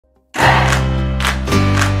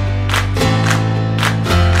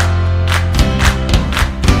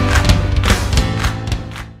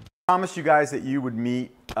Promised you guys that you would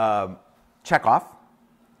meet Chekhov.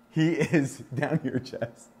 He is down here,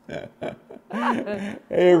 Jess. Hey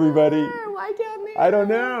everybody. Why down there? I don't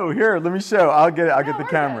know. Here, let me show. I'll get it. I'll get the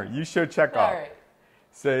camera. You show Chekhov. All right.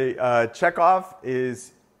 Say Chekhov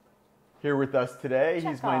is here with us today.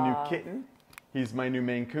 Chekhov. He's my new kitten. He's my new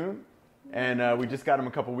Maine Coon. And we just got him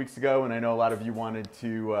a couple weeks ago, and I know a lot of you wanted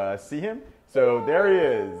to see him. So there he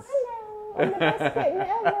is. Hello. I'm the best kitten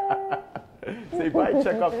ever. Say bye,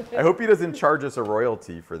 Chekhov. I hope he doesn't charge us a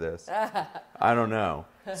royalty for this. I don't know.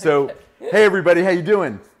 So, hey everybody, how you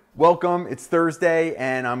doing? Welcome. It's Thursday,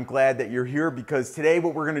 and I'm glad that you're here because today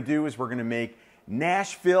what we're going to do is we're going to make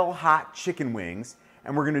Nashville hot chicken wings,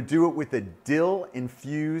 and we're going to do it with a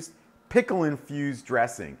dill-infused, pickle-infused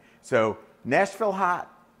dressing. So, Nashville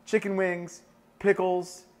hot chicken wings,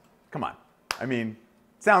 pickles. Come on. I mean,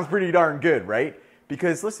 sounds pretty darn good, right?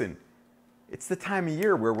 Because listen, it's the time of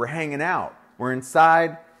year where we're hanging out. We're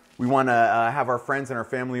inside. We want to have our friends and our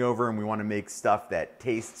family over, and we want to make stuff that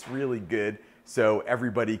tastes really good so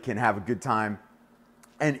everybody can have a good time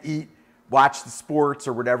and eat, watch the sports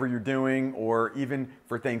or whatever you're doing, or even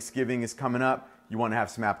for Thanksgiving is coming up, you want to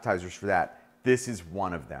have some appetizers for that. This is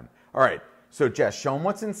one of them. All right, so Jess, show them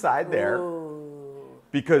what's inside there. Ooh.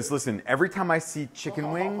 Because listen, every time I see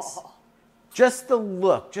chicken wings, just the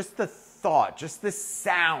look, just the thought, just the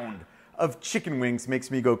sound of chicken wings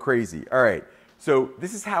makes me go crazy. All right, so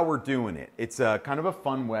this is how we're doing it. It's kind of a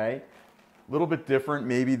fun way, a little bit different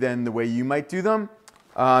maybe than the way you might do them.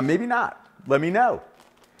 Maybe not. Let me know.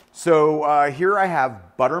 So here I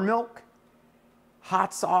have buttermilk,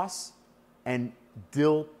 hot sauce, and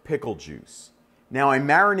dill pickle juice. Now I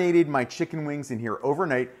marinated my chicken wings in here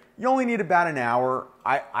overnight. You only need about an hour.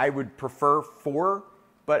 I would prefer 4,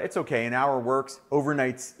 but it's okay. An hour works.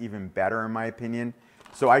 Overnight's even better in my opinion.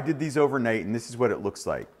 So I did these overnight, and this is what it looks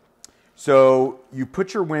like. So you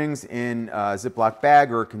put your wings in a Ziploc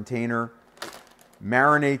bag or a container,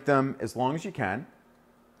 marinate them as long as you can.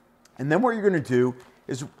 And then what you're going to do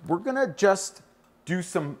is we're going to just do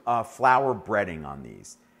some flour breading on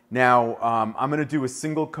these. Now, I'm going to do a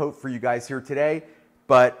single coat for you guys here today,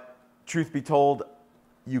 but truth be told,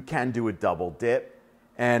 you can do a double dip,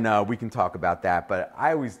 and we can talk about that, but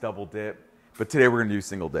I always double dip, but today we're going to do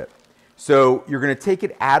single dip. So you're going to take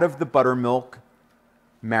it out of the buttermilk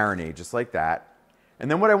marinade, just like that.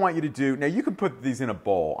 And then what I want you to do, now you can put these in a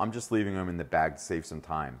bowl. I'm just leaving them in the bag to save some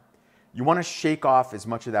time. You want to shake off as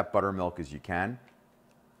much of that buttermilk as you can.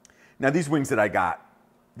 Now these wings that I got,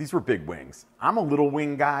 these were big wings. I'm a little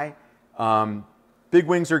wing guy. Big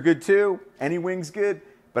wings are good too. Any wing's good,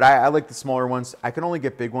 but I like the smaller ones. I can only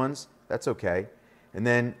get big ones. That's okay. And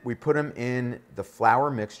then we put them in the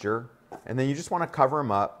flour mixture, and then you just want to cover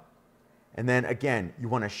them up. And then again, you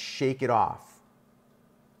want to shake it off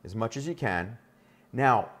as much as you can.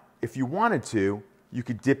 Now, if you wanted to, you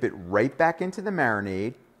could dip it right back into the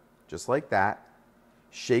marinade, just like that.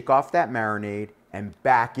 Shake off that marinade and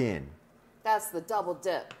back in. That's the double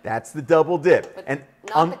dip. That's the double dip. But and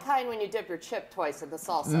not the kind when you dip your chip twice in the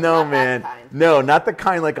salsa. No, not man. That kind. No, not the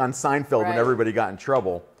kind like on Seinfeld Right. when everybody got in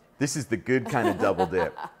trouble. This is the good kind of double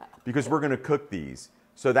dip because we're going to cook these.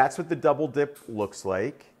 So that's what the double dip looks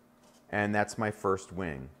like. And that's my first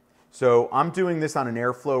wing. So I'm doing this on an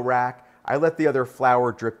airflow rack. I let the other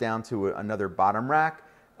flour drip down to another bottom rack.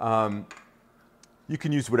 You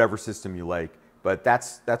can use whatever system you like, but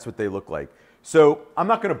that's what they look like. So I'm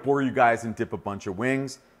not going to bore you guys and dip a bunch of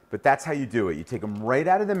wings, but that's how you do it. You take them right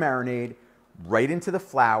out of the marinade, right into the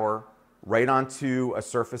flour, right onto a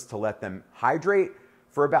surface to let them hydrate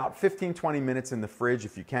for about 15-20 minutes in the fridge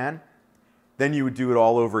if you can. Then you would do it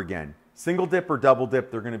all over again. Single dip or double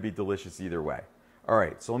dip, they're going to be delicious either way. All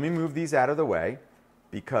right, so let me move these out of the way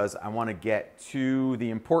because I want to get to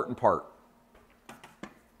the important part.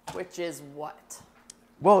 Which is what?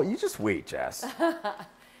 Well, you just wait, Jess.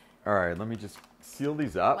 All right, let me just seal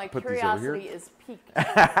these up. My put these over here. curiosity is piqued.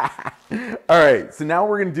 All right, so now what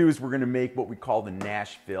we're going to do is we're going to make what we call the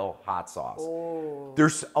Nashville hot sauce. Oh.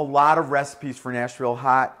 There's a lot of recipes for Nashville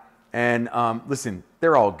hot, and listen,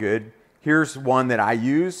 they're all good. Here's one that I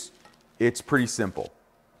use. It's pretty simple.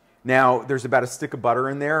 Now, there's about a stick of butter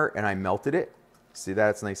in there, and I melted it. See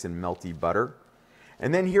that? It's nice and melty butter.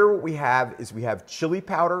 And then here what we have is we have chili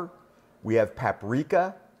powder, we have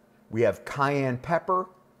paprika, we have cayenne pepper,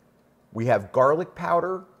 we have garlic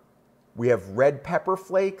powder, we have red pepper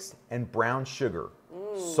flakes, and brown sugar,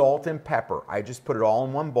 salt and pepper. I just put it all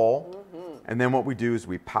in one bowl. And then what we do is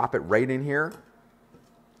we pop it right in here,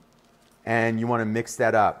 and you want to mix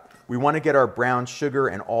that up. We want to get our brown sugar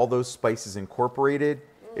and all those spices incorporated.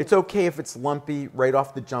 It's okay if it's lumpy right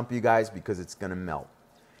off the jump, you guys, because it's going to melt.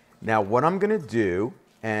 Now, what I'm going to do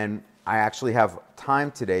And I actually have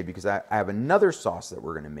time today because I have another sauce that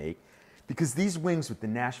we're going to make, because these wings with the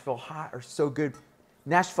Nashville hot are so good.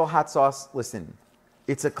 Nashville hot sauce, listen,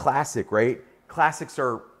 it's a classic, right? Classics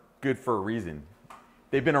are good for a reason.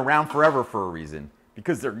 They've been around forever for a reason,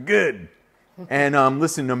 because they're good. And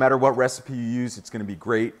listen, no matter what recipe you use, it's going to be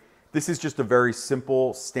great. This is just a very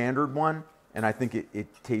simple, standard one, and I think it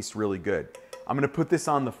tastes really good. I'm going to put this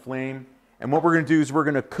on the flame, and what we're going to do is we're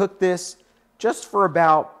going to cook this just for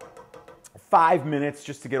about 5 minutes,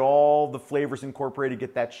 just to get all the flavors incorporated,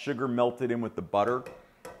 get that sugar melted in with the butter,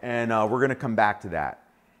 and we're going to come back to that.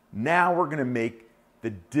 Now we're going to make the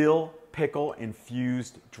dill pickle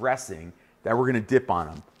infused dressing that we're going to dip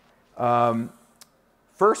on them.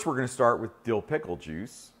 First, we're going to start with dill pickle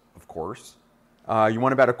juice, of course. You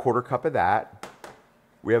want about a 1/4 cup of that.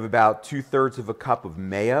 We have about 2/3 of a cup of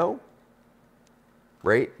mayo,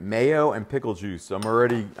 right? Mayo and pickle juice. I'm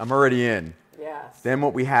already in. Yes. Then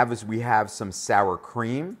what we have is we have some sour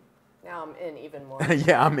cream. Now I'm in even more.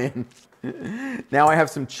 Yeah, I'm in. Now I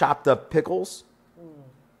have some chopped up pickles.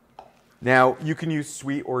 Now you can use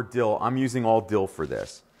sweet or dill. I'm using all dill for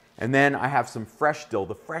this. And then I have some fresh dill.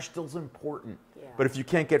 The fresh dill's important. Yeah. But if you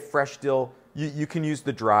can't get fresh dill, you can use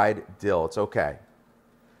the dried dill. It's okay.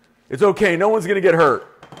 It's okay. No one's going to get hurt.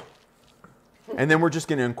 And then we're just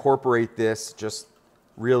going to incorporate this just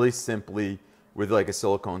really simply with like a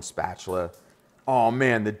silicone spatula. Oh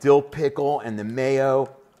man, the dill pickle and the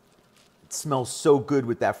mayo. It smells so good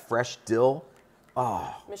with that fresh dill.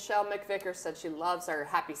 Oh. Michelle McVicker said she loves our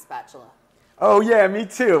happy spatula. Oh yeah, me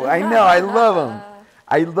too. I know. I love them.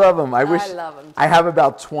 I love them. I wish love them too. I have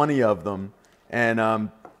about 20 of them. And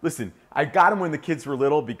listen, I got them when the kids were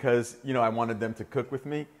little because, you know, I wanted them to cook with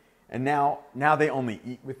me. And now they only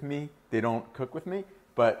eat with me. They don't cook with me.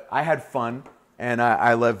 But I had fun, and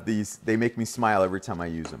I love these. They make me smile every time I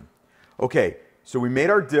use them. Okay, so we made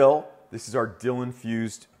our dill. This is our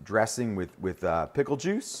dill-infused dressing with pickle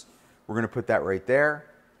juice. We're going to put that right there.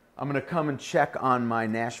 I'm going to come and check on my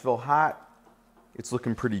Nashville hot. It's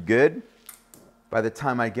looking pretty good. By the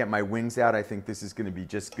time I get my wings out, I think this is going to be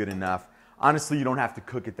just good enough. Honestly, you don't have to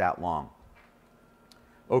cook it that long.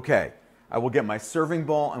 Okay, I will get my serving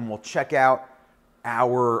bowl and we'll check out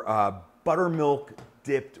our buttermilk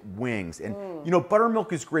dipped wings. And you know,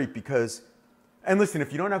 buttermilk is great because, and listen,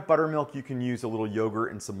 if you don't have buttermilk, you can use a little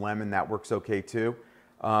yogurt and some lemon. That works okay too.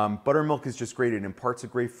 Buttermilk is just great. It imparts a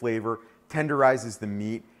great flavor, tenderizes the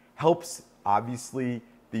meat, helps obviously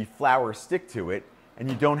the flour stick to it, and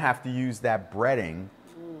you don't have to use that breading,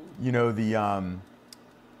 you know,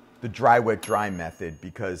 the dry, wet, dry method,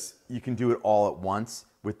 because you can do it all at once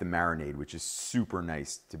with the marinade, which is super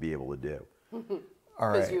nice to be able to do. All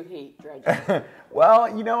right. Because you hate dredging.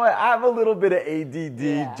 Well, you know what? I have a little bit of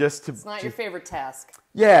ADD just to... It's not your favorite task.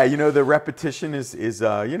 Yeah, you know, the repetition is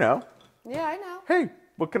you know. Yeah, I know. Hey,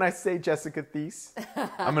 what can I say, Jessica Theiss?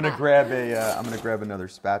 I'm gonna grab another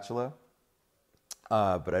spatula,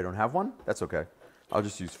 but I don't have one. That's okay. I'll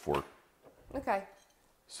just use fork. Okay.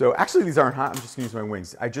 So actually, these aren't hot. I'm just gonna use my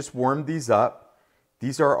wings. I just warmed these up.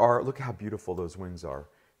 These are our. Look how beautiful those wings are.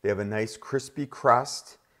 They have a nice crispy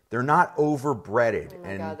crust. They're not over breaded. Oh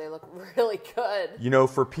my God, they look really good. You know,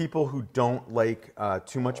 for people who don't like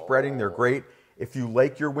too much breading, they're great. If you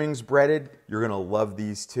like your wings breaded, you're gonna love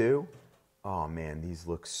these too. Oh man, these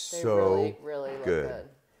look so really look good. good.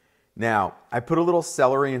 Now, I put a little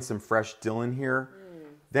celery and some fresh dill in here.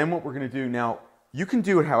 Then what we're gonna do now, you can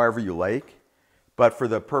do it however you like, but for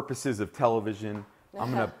the purposes of television,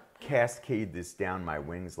 I'm gonna cascade this down my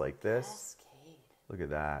wings like this. Cascade. Look at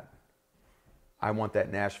that. I want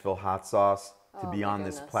that Nashville hot sauce to be on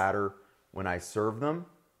this platter when I serve them.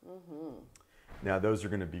 Now those are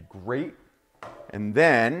gonna be great. And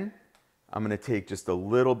then I'm gonna take just a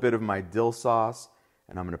little bit of my dill sauce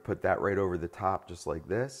and I'm gonna put that right over the top just like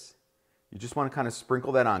this. You just wanna kind of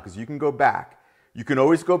sprinkle that on because you can go back. You can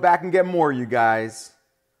always go back and get more, you guys.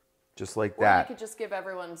 Just like that. Or you could just give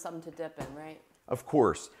everyone something to dip in, right? Of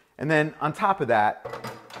course. And then on top of that,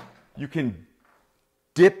 you can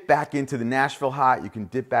dip back into the Nashville hot. You can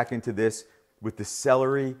dip back into this with the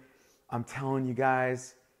celery. I'm telling you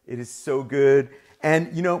guys, it is so good.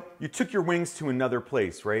 And you know, you took your wings to another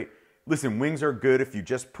place, right? Listen, wings are good if you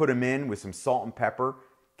just put them in with some salt and pepper,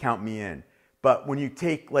 count me in. But when you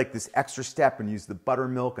take like this extra step and use the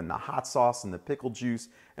buttermilk and the hot sauce and the pickle juice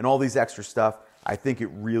and all these extra stuff, I think it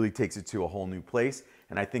really takes it to a whole new place.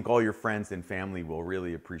 And I think all your friends and family will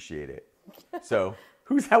really appreciate it. So,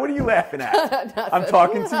 what are you laughing at? I'm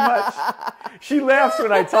talking too much? She laughs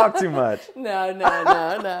when I talk too much. No.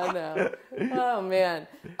 Oh, man.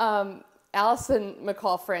 Allison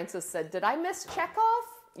McCall Francis said, did I miss Chekhov?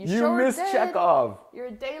 You sure missed did. Chekhov. You're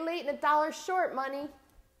a day late and $1 short, money.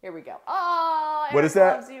 Here we go. Oh, What Eric is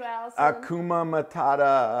that? loves you, Allison. Akuma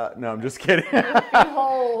Matata. No, I'm just kidding.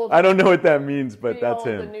 Behold. I don't know what that means, but that's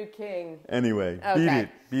Behold him. the new king. Anyway, Okay.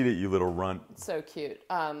 beat it, you little runt. So cute.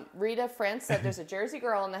 Rita France said there's a Jersey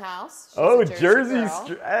girl in the house. She's Oh, a Jersey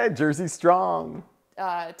girl. Jersey strong.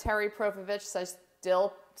 Terry Profovich says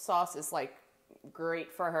dill sauce is like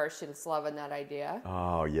great for her. She's loving that idea.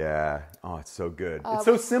 Oh yeah. Oh, it's so good. It's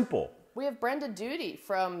so simple. We have Brenda Duty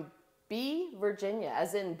from B, Virginia,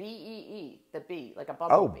 as in B-E-E, the B, like a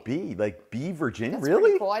bumblebee. Oh, B, like B, Virginia, That's really?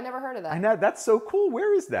 pretty cool. I never heard of that. I know, that's so cool.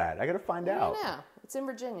 Where is that? I gotta find out. I know. It's in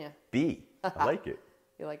Virginia. B, I like it.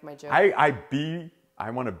 You like my joke? I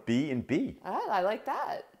want to be in B. I like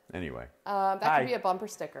that. Anyway. That could be a bumper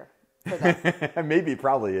sticker for them. Maybe, it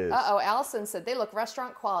probably is. Allison said they look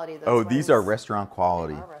restaurant quality. Oh, these are restaurant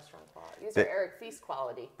quality. They are restaurant quality. These are Eric Theiss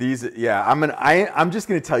quality. These, yeah, I'm just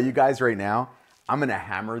gonna tell you guys right now, I'm gonna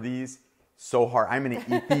hammer these so hard. I'm gonna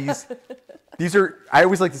eat these. These are, I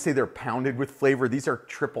always like to say they're pounded with flavor. These are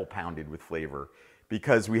triple pounded with flavor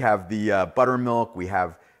because we have the buttermilk, we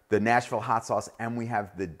have the Nashville hot sauce, and we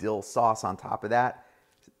have the dill sauce on top of that.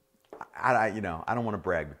 I don't want to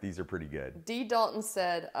brag, but these are pretty good. D. Dalton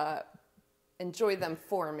said, enjoy them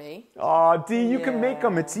for me. Oh, D, you can make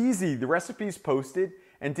them. It's easy. The recipe's posted.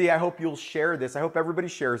 And D, I hope you'll share this. I hope everybody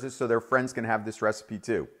shares this so their friends can have this recipe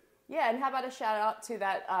too. Yeah, and how about a shout out to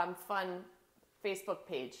that fun Facebook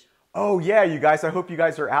page? Oh yeah, you guys, I hope you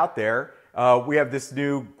guys are out there. We have this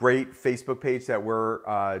new great Facebook page that we're,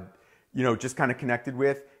 just kind of connected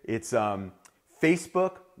with. It's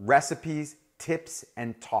Facebook Recipes, Tips,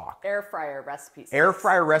 and Talk. Air fryer recipes. Air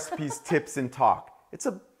fryer recipes, tips, and talk. It's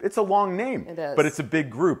a long name. It is. But it's a big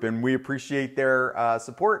group, and we appreciate their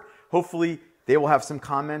support. Hopefully, they will have some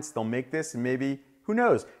comments. They'll make this, and maybe, who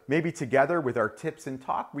knows, maybe together with our tips and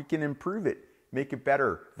talk, we can improve it, make it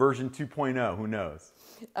better. Version 2.0, who knows?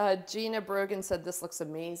 Gina Brogan said this looks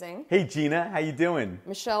amazing. Hey, Gina, how you doing?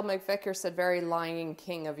 Michelle McVicker said, very Lion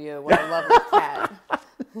King of you. What a lovely cat.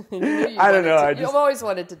 I don't know. You've always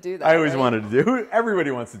wanted to do that. I always right? wanted to do.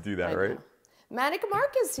 Everybody wants to do that, right? Manic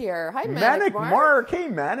Mark is here. Hi, Manic Mark. Hey,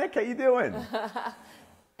 Manic, how you doing?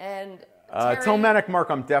 And tell Manic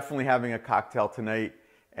Mark I'm definitely having a cocktail tonight.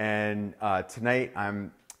 And tonight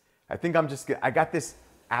I got this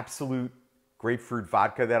absolute grapefruit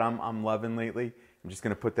vodka that I'm loving lately. I'm just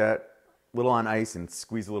gonna put that little on ice and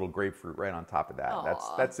squeeze a little grapefruit right on top of that.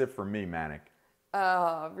 Aww. That's it for me, Manic.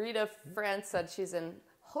 Rita France said she's in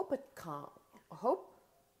Hopatcong.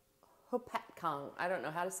 I don't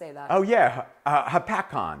know how to say that. Oh yeah,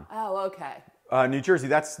 Hapakon. Oh, okay. New Jersey.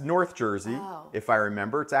 That's North Jersey, if I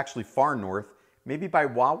remember. It's actually far north, maybe by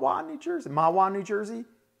Wawa, New Jersey, Mahwah, New Jersey.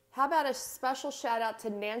 How about a special shout out to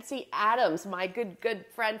Nancy Adams, my good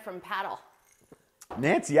friend from Paddle.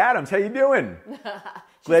 Nancy Adams, how you doing?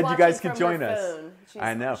 Glad you guys could join us.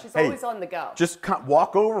 I know. She's always on the go. Just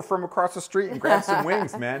walk over from across the street and grab some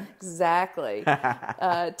wings, man. Exactly.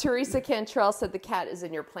 Teresa Cantrell said the cat is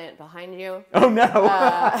in your plant behind you. Oh, no.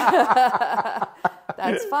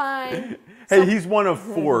 That's fine. Hey, he's one of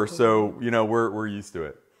 4, so, we're used to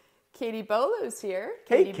it. Katie Bolo's here.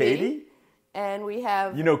 Hey, Katie. And we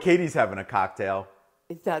have... Katie's having a cocktail.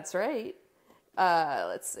 That's right.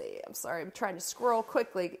 Let's see. I'm sorry. I'm trying to scroll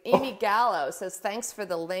quickly. Amy Gallo says, thanks for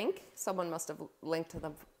the link. Someone must have linked to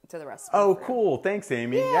the recipe. Oh, cool. Thanks,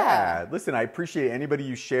 Amy. Yeah. Listen, I appreciate anybody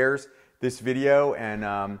who shares this video.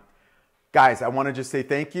 And guys, I want to just say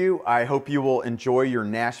thank you. I hope you will enjoy your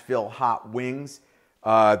Nashville hot wings.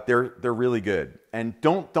 They're really good. And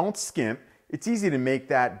don't skimp. It's easy to make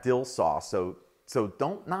that dill sauce, so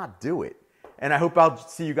don't not do it. And I hope I'll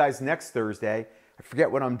see you guys next Thursday. I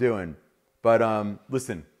forget what I'm doing. But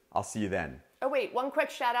listen, I'll see you then. Oh, wait. One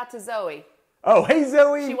quick shout out to Zoe. Oh, hey,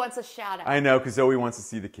 Zoe. She wants a shout out. I know, because Zoe wants to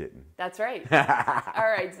see the kitten. That's right. All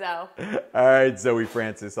right, Zoe. All right, Zoe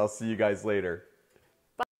Francis. I'll see you guys later.